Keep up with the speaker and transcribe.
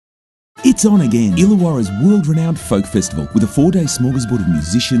It's on again! Illawarra's world-renowned folk festival. With a 4-day smorgasbord of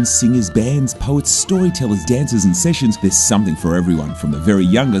musicians, singers, bands, poets, storytellers, dancers and sessions, there's something for everyone, from the very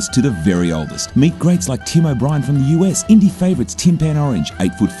youngest to the very oldest. Meet greats like Tim O'Brien from the US, indie favourites Tin Pan Orange,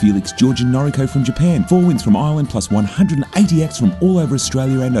 8-Foot Felix, George and Noriko from Japan, Four Winds from Ireland, plus 180 acts from all over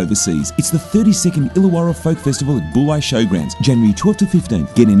Australia and overseas. It's the 32nd Illawarra Folk Festival at Bulleye Showgrounds, January 12 to 15.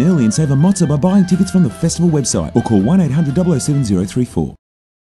 Get in early and save a mozza by buying tickets from the festival website or call 1800 007 034.